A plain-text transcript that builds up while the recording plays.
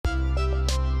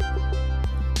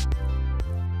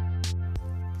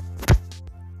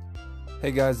Hey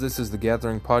guys, this is the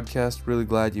Gathering Podcast. Really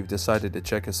glad you've decided to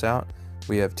check us out.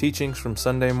 We have teachings from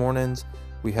Sunday mornings.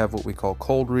 We have what we call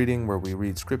cold reading, where we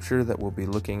read scripture that we'll be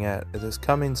looking at this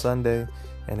coming Sunday,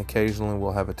 and occasionally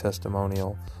we'll have a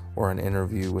testimonial or an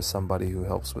interview with somebody who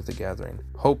helps with the gathering.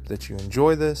 Hope that you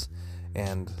enjoy this,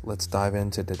 and let's dive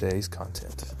into today's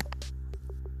content.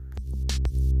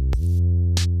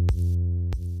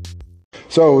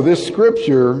 So this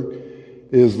scripture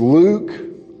is Luke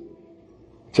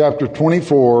chapter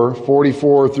 24,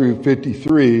 44 through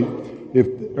 53.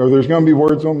 There's going to be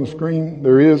words on the screen?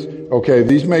 There is? Okay,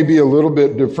 these may be a little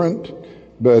bit different,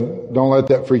 but don't let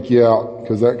that freak you out,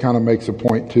 because that kind of makes a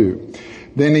point too.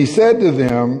 Then he said to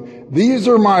them, "These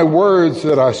are my words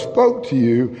that I spoke to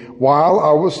you while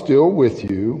I was still with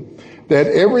you, that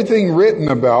everything written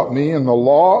about me in the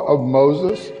law of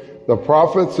Moses, the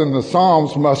prophets, and the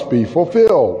Psalms must be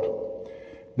fulfilled."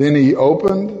 Then he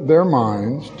opened their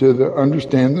minds to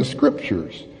understand the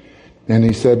scriptures. And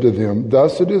he said to them,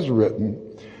 "Thus it is written,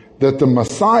 that the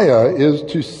Messiah is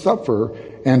to suffer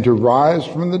and to rise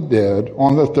from the dead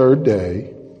on the third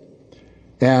day,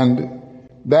 and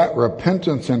that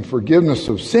repentance and forgiveness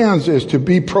of sins is to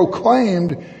be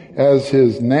proclaimed as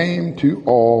his name to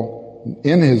all,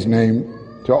 in his name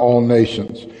to all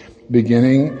nations,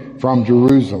 beginning from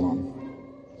Jerusalem.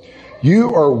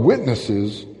 You are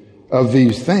witnesses of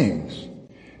these things.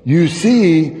 You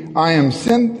see, I am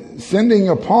sending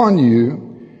upon you,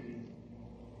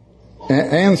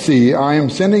 and see, I am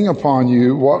sending upon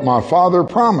you what my Father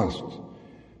promised.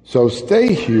 So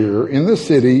stay here in the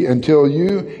city until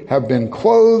you have been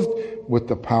clothed with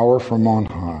the power from on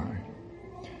high."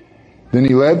 Then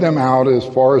he led them out as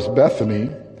far as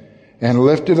Bethany and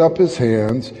lifted up his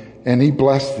hands, and he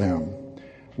blessed them.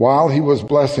 While he was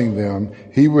blessing them,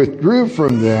 he withdrew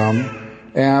from them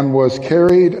and was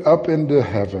carried up into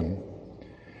heaven.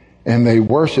 And they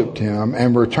worshiped him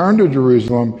and returned to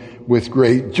Jerusalem with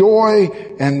great joy,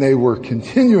 and they were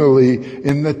continually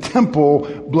in the temple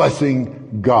blessing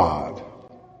God.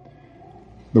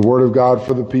 The word of God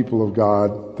for the people of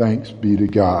God. Thanks be to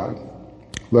God.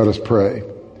 Let us pray.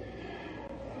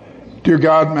 Dear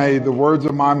God, may the words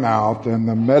of my mouth and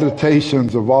the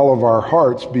meditations of all of our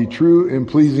hearts be true and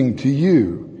pleasing to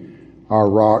you, our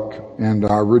rock and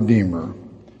our Redeemer.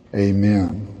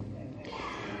 Amen.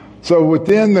 So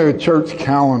within the church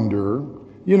calendar,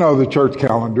 you know the church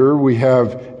calendar, we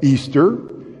have Easter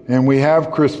and we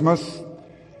have Christmas,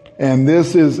 and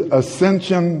this is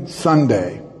Ascension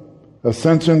Sunday.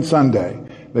 Ascension Sunday.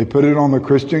 They put it on the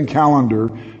Christian calendar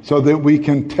so that we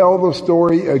can tell the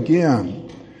story again.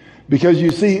 Because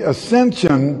you see,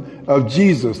 ascension of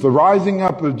Jesus, the rising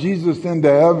up of Jesus into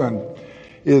heaven,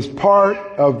 is part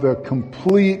of the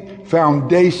complete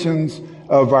foundations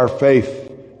of our faith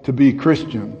to be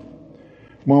Christian.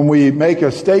 When we make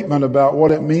a statement about what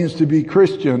it means to be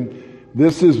Christian,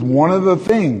 this is one of the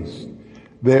things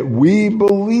that we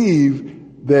believe,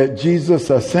 that Jesus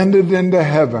ascended into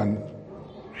heaven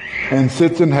and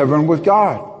sits in heaven with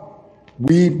God.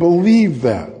 We believe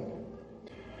that.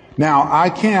 Now, I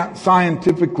can't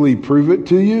scientifically prove it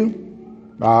to you.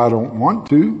 I don't want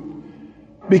to,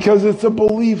 because it's a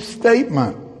belief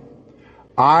statement.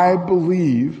 I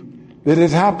believe that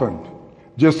it happened,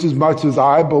 just as much as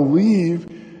I believe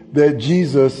that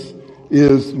Jesus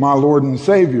is my Lord and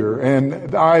Savior,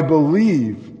 and I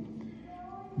believe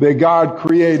that God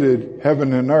created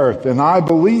heaven and earth, and I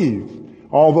believe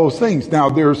all those things. Now,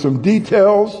 there are some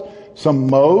details, some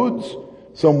modes,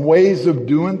 some ways of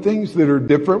doing things that are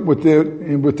different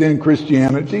within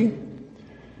Christianity.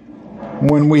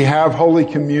 When we have Holy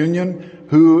Communion,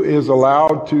 who is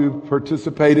allowed to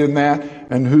participate in that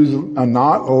and who's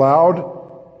not allowed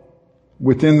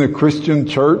within the Christian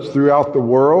church throughout the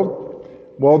world?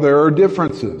 Well, there are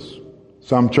differences.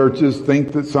 Some churches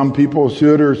think that some people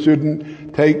should or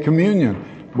shouldn't take communion.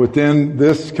 Within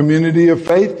this community of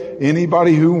faith,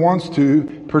 anybody who wants to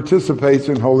participates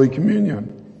in Holy Communion.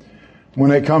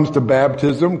 When it comes to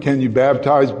baptism, can you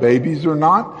baptize babies or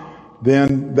not?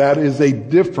 Then that is a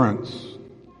difference.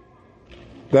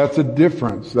 That's a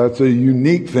difference. That's a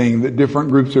unique thing that different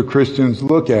groups of Christians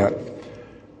look at.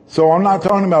 So I'm not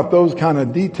talking about those kind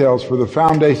of details for the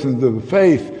foundations of the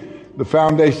faith. The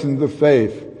foundations of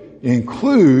faith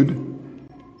include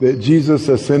that Jesus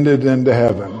ascended into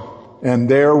heaven, and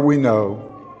there we know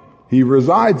he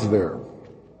resides there.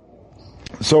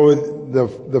 So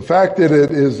the fact that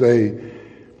it is a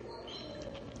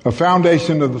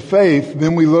foundation of the faith,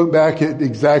 then we look back at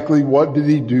exactly what did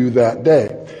he do that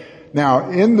day. Now,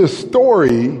 in the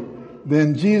story,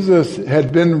 then Jesus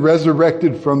had been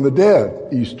resurrected from the dead,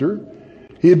 Easter.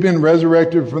 He had been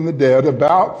resurrected from the dead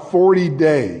about 40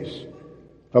 days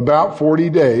about 40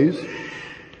 days,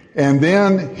 and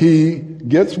then he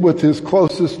gets with his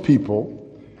closest people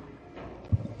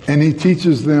and he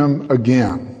teaches them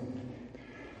again.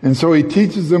 And so he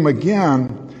teaches them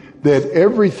again that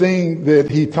everything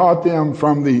that he taught them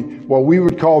from what we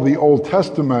would call the Old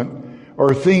Testament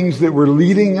are things that were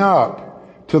leading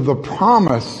up to the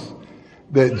promise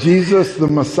that Jesus the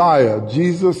Messiah,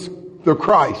 Jesus the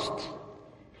Christ,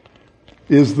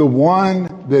 is the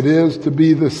one that is to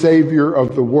be the Savior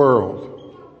of the world.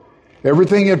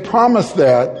 Everything had promised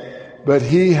that, but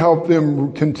he helped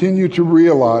them continue to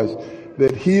realize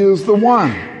that he is the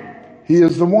one. He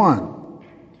is the one.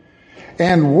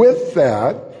 And with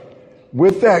that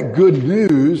good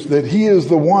news that he is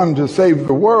the one to save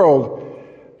the world,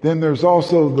 then there's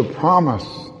also the promise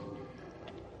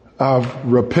of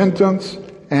repentance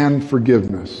and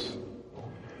forgiveness.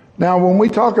 Now, when we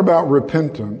talk about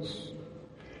repentance,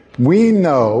 we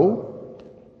know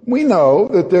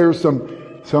that there's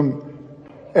some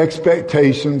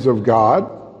expectations of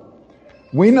God.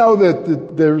 We know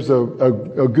that there's a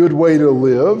good way to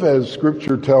live, as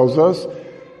Scripture tells us.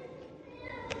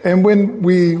 And when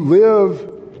we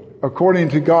live according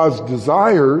to God's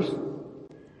desires,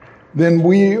 then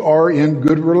we are in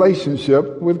good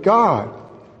relationship with God.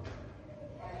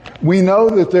 We know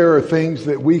that there are things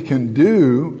that we can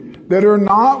do that are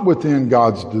not within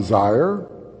God's desire.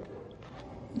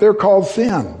 They're called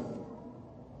sin.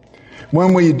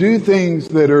 When we do things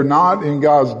that are not in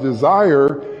God's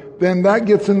desire, then that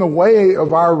gets in the way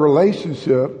of our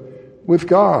relationship with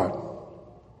God.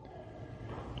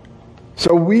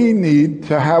 So we need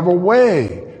to have a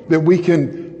way that we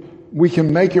can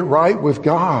make it right with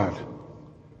God.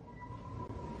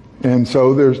 And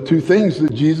so there's two things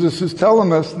that Jesus is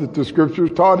telling us that the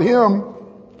Scriptures taught him.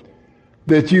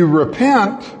 That you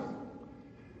repent,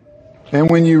 and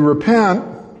when you repent,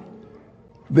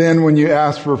 then when you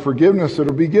ask for forgiveness,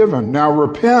 it'll be given. Now,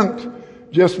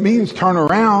 repent just means turn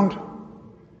around.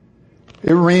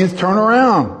 It means turn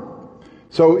around.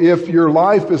 So if your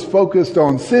life is focused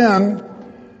on sin,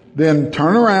 then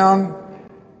turn around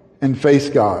and face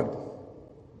God.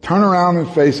 Turn around and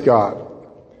face God.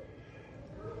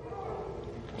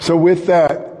 So with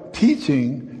that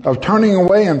teaching of turning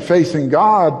away and facing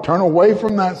God, turn away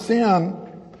from that sin,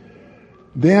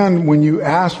 then when you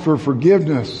ask for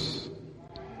forgiveness,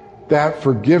 that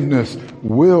forgiveness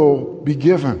will be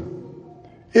given.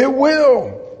 It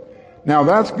will. Now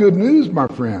that's good news, my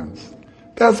friends.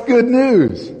 That's good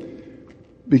news.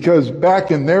 Because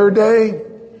back in their day,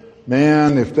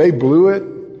 man, if they blew it,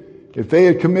 if they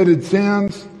had committed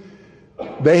sins,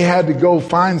 they had to go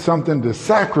find something to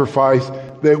sacrifice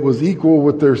that was equal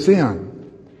with their sin.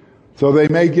 So they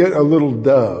may get a little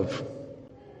dove,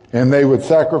 and they would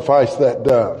sacrifice that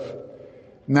dove,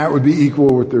 and that would be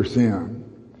equal with their sin.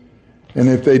 And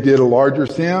if they did a larger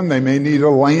sin, they may need a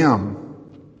lamb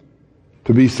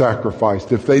to be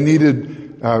sacrificed. If they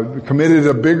committed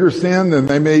a bigger sin, then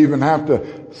they may even have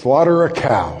to slaughter a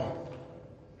cow.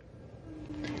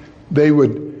 They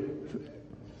would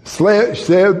shed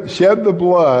the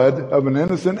blood of an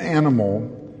innocent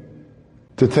animal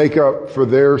to take up for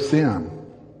their sin.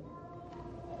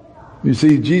 You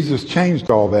see, Jesus changed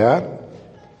all that.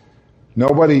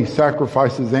 Nobody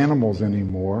sacrifices animals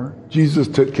anymore. Jesus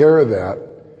took care of that.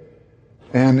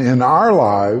 And in our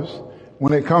lives,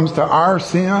 when it comes to our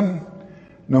sin,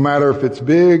 no matter if it's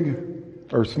big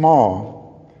or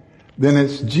small, then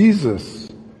it's Jesus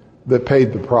that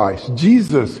paid the price.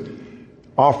 Jesus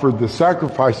offered the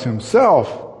sacrifice himself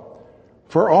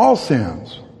for all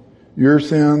sins, your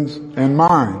sins and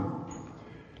mine.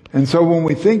 And so when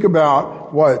we think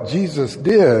about what Jesus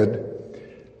did,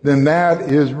 then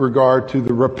that is regard to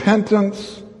the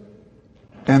repentance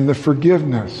and the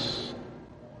forgiveness.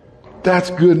 That's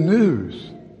good news.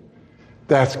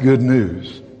 That's good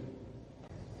news.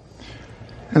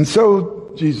 And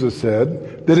so Jesus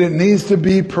said that it needs to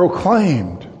be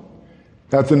proclaimed.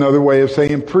 That's another way of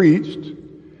saying preached.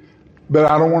 But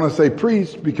I don't want to say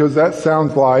preached because that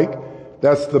sounds like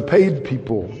that's the paid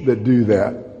people that do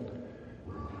that.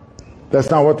 That's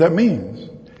not what that means.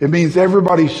 It means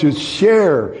everybody should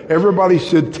share. Everybody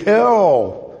should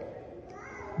tell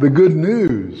the good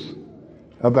news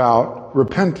about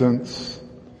repentance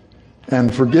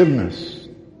and forgiveness.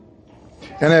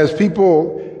 And as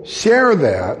people share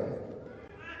that,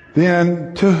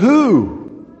 then to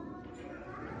who?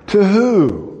 To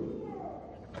who?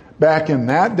 Back in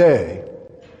that day,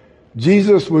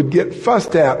 Jesus would get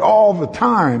fussed at all the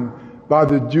time by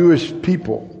the Jewish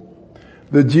people.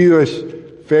 The Jewish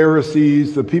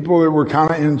Pharisees, the people that were kind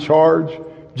of in charge.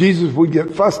 Jesus would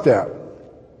get fussed at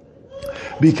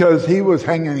because he was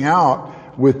hanging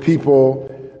out with people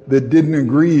that didn't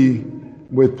agree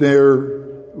with their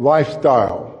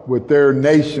lifestyle, with their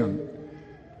nation.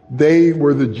 They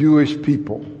were the Jewish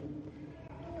people.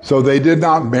 So they did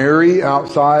not marry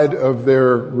outside of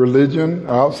their religion,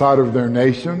 outside of their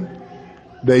nation.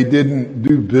 They didn't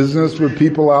do business with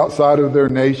people outside of their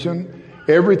nation.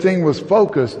 Everything was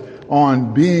focused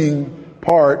on being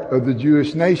part of the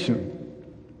Jewish nation.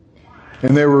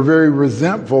 And they were very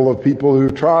resentful of people who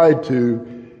tried to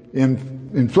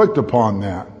inflict upon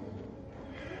that.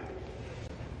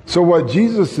 So what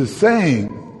Jesus is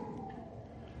saying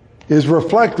is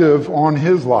reflective on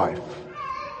his life.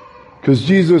 Because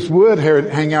Jesus would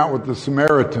hang out with the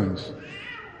Samaritans,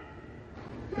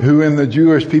 who in the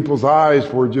Jewish people's eyes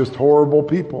were just horrible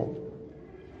people.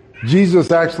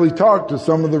 Jesus actually talked to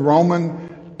some of the Roman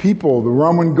people, the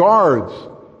Roman guards,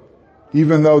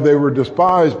 even though they were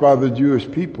despised by the Jewish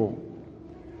people.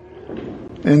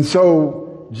 And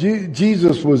so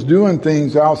Jesus was doing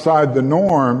things outside the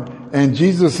norm, and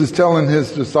Jesus is telling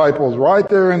his disciples right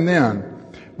there and then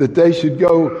that they should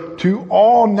go to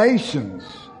all nations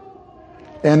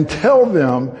and tell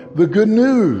them the good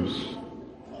news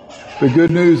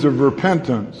of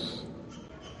repentance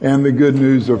and the good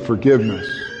news of forgiveness.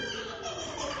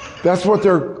 That's what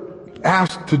they're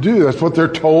asked to do. That's what they're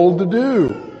told to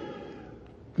do.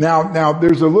 Now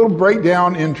there's a little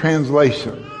breakdown in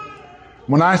translation.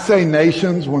 When I say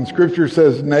nations, when Scripture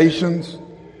says nations,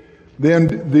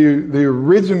 then the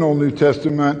original New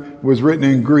Testament was written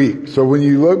in Greek. So when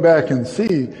you look back and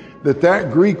see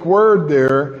that Greek word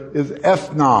there is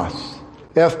ethnos,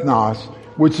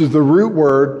 which is the root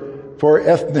word for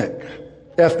ethnic.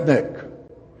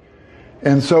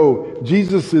 And so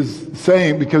Jesus is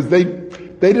saying, because they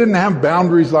didn't have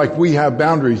boundaries like we have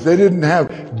boundaries. They didn't have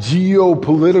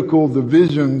geopolitical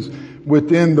divisions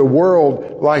within the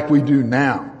world like we do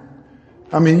now.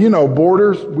 I mean,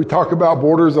 borders. We talk about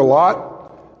borders a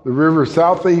lot. The river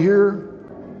Southey here.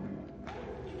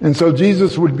 And so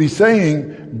Jesus would be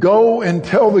saying, go and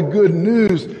tell the good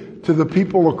news to the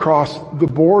people across the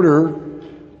border.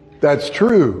 That's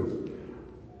true.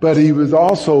 But he was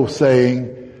also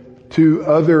saying to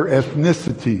other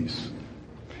ethnicities.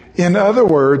 In other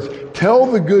words, tell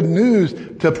the good news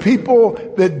to people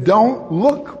that don't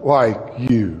look like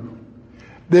you,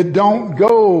 that don't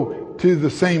go to the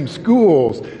same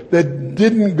schools, that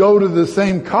didn't go to the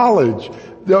same college.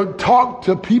 They'll talk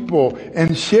to people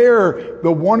and share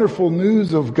the wonderful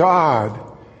news of God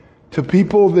to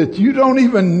people that you don't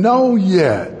even know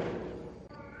yet.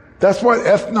 That's what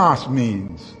ethnos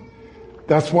means.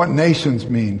 That's what nations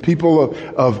mean. People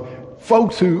of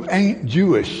folks who ain't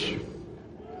Jewish.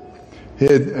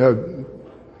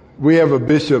 We have a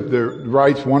bishop that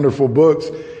writes wonderful books,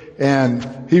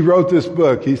 and he wrote this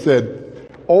book. He said,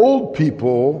 old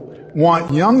people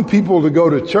want young people to go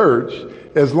to church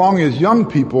as long as young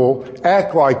people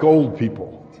act like old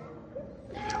people.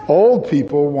 Old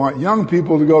people want young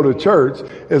people to go to church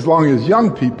as long as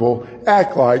young people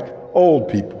act like old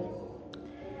people.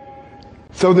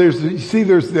 So there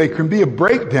can be a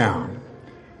breakdown.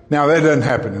 Now that doesn't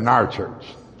happen in our church.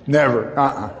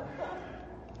 Never.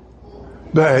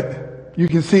 But you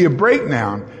can see a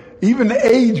breakdown. Even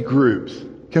age groups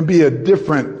can be a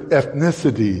different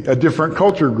ethnicity, a different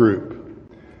culture group.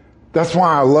 That's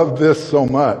why I love this so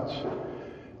much.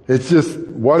 It's just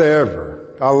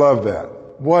whatever. I love that.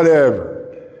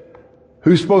 Whatever.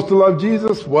 Who's supposed to love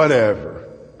Jesus? Whatever.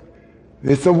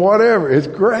 It's a whatever. It's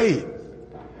great.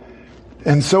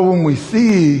 And so when we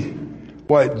see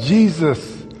what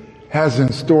Jesus has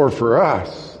in store for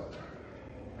us,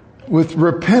 with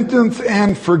repentance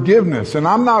and forgiveness, and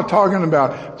I'm not talking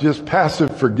about just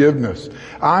passive forgiveness.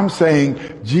 I'm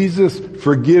saying Jesus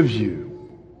forgives you.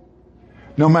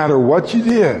 No matter what you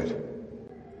did.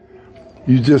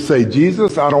 You just say,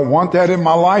 Jesus, I don't want that in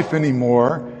my life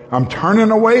anymore. I'm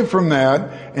turning away from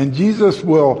that. And Jesus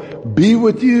will be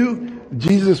with you.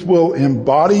 Jesus will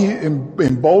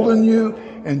embolden you.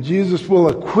 And Jesus will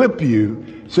equip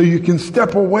you so you can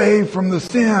step away from the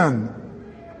sin.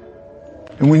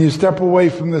 And when you step away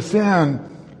from the sin,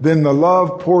 then the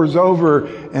love pours over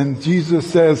and Jesus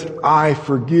says, I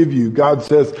forgive you. God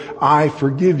says, I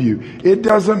forgive you. It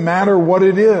doesn't matter what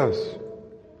it is.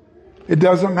 It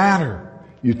doesn't matter.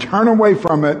 You turn away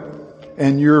from it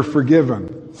and you're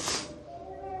forgiven.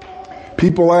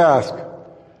 People ask,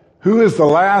 who is the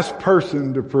last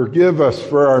person to forgive us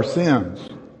for our sins?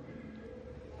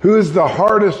 Who is the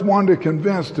hardest one to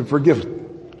convince to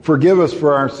forgive us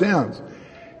for our sins?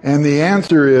 And the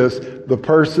answer is the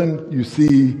person you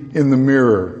see in the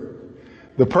mirror.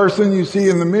 The person you see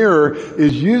in the mirror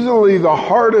is usually the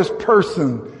hardest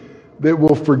person that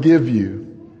will forgive you.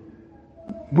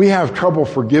 we have trouble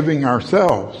forgiving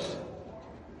ourselves.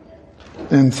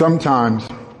 And sometimes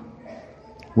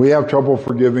we have trouble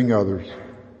forgiving others.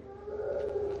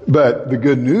 But the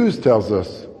good news tells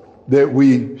us that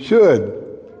we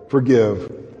should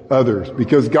forgive others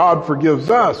because God forgives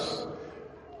us.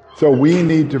 So we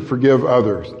need to forgive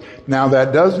others. Now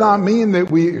that does not mean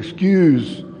that we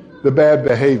excuse the bad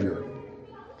behavior.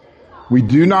 We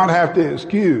do not have to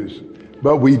excuse,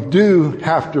 but we do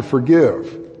have to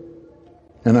forgive.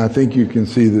 And I think you can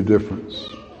see the difference.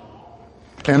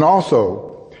 And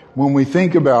also, when we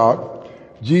think about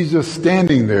Jesus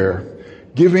standing there,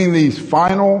 giving these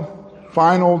final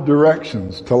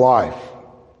directions to life,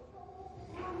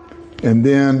 and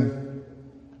then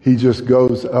he just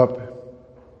goes up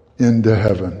into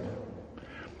heaven.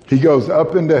 He goes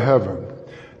up into heaven.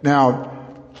 Now,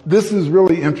 this is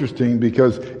really interesting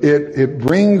because it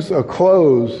brings a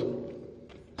close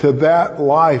to that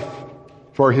life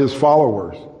for his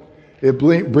followers. It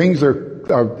brings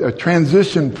a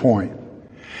transition point.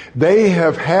 They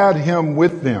have had him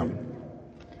with them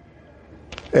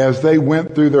as they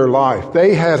went through their life.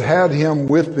 They had him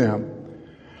with them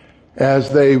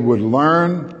as they would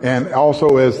learn and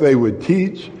also as they would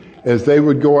teach, as they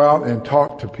would go out and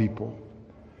talk to people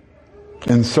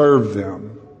and serve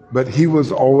them. But he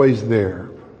was always there.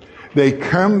 There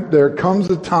comes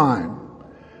a time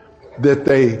that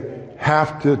they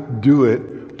have to do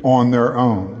it on their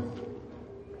own.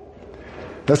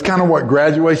 That's kind of what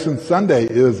Graduation Sunday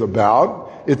is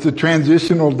about. It's a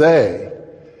transitional day.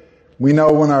 We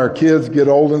know when our kids get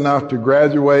old enough to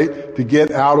graduate, to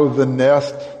get out of the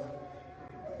nest,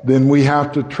 then we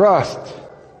have to trust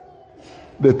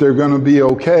that they're going to be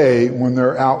okay when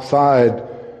they're outside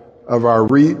of our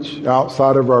reach,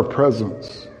 outside of our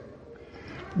presence.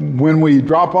 When we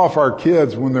drop off our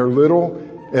kids when they're little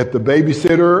at the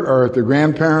babysitter or at the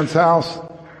grandparents' house,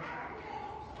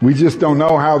 we just don't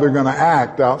know how they're going to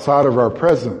act outside of our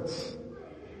presence.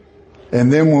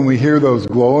 And then when we hear those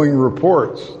glowing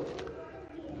reports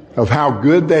of how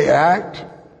good they act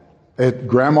at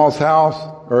grandma's house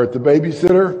or at the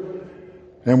babysitter,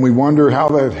 and we wonder how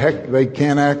the heck they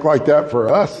can't act like that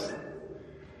for us.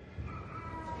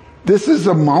 This is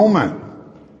a moment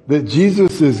that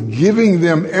Jesus is giving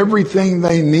them everything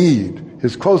they need,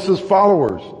 his closest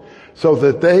followers, so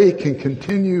that they can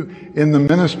continue in the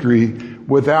ministry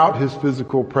without his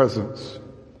physical presence.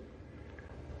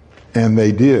 And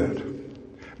they did.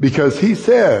 Because he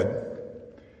said,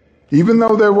 even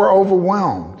though they were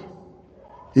overwhelmed,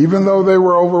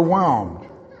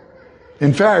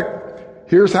 in fact,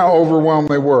 here's how overwhelmed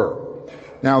they were.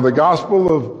 Now, the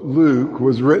Gospel of Luke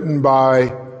was written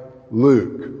by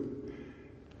Luke.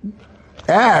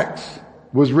 Acts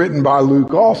was written by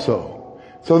Luke also.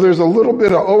 So there's a little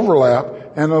bit of overlap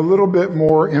and a little bit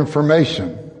more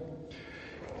information.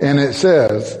 And it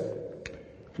says,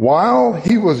 while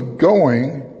he was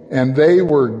going and they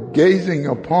were gazing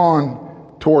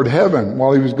upon toward heaven,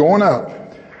 while he was going up,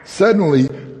 suddenly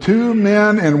 2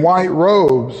 men in white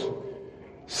robes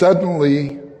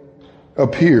suddenly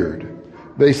appeared.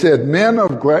 They said, "Men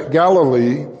of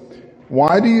Galilee,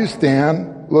 why do you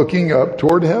stand looking up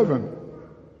toward heaven?"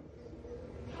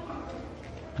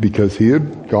 Because he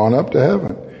had gone up to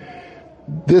heaven.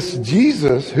 This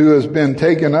Jesus who has been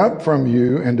taken up from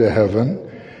you into heaven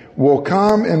will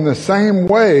come in the same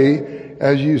way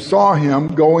as you saw him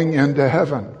going into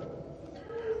heaven.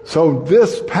 So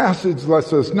this passage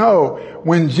lets us know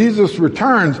when Jesus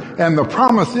returns, and the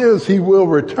promise is he will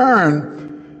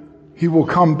return, he will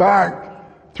come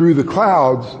back through the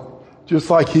clouds just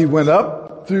like he went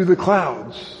up through the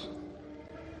clouds.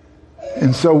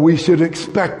 And so we should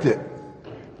expect it.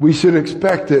 We should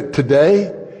expect it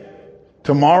today,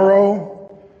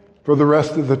 tomorrow, for the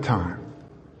rest of the time.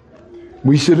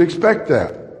 We should expect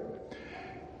that.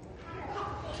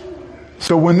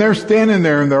 So when they're standing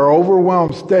there in their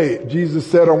overwhelmed state, Jesus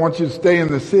said, I want you to stay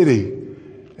in the city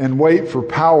and wait for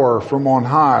power from on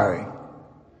high.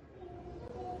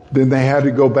 Then they had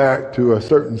to go back to a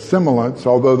certain semblance,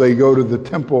 although they go to the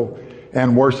temple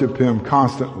and worship him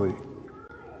constantly.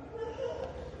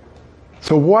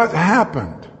 So what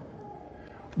happened?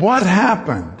 What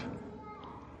happened?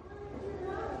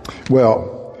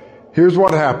 Well, here's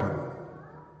what happened.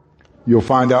 You'll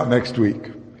find out next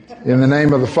week. In the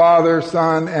name of the Father,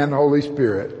 Son, and Holy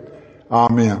Spirit.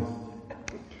 Amen.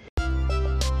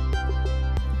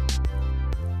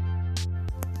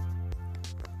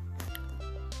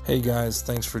 Hey guys,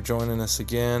 thanks for joining us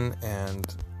again, and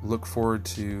look forward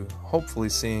to hopefully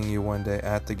seeing you one day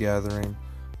at the gathering.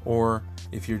 Or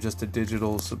if you're just a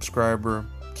digital subscriber,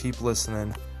 keep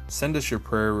listening. Send us your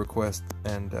prayer request,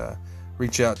 and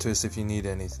Reach out to us if you need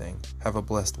anything. Have a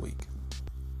blessed week.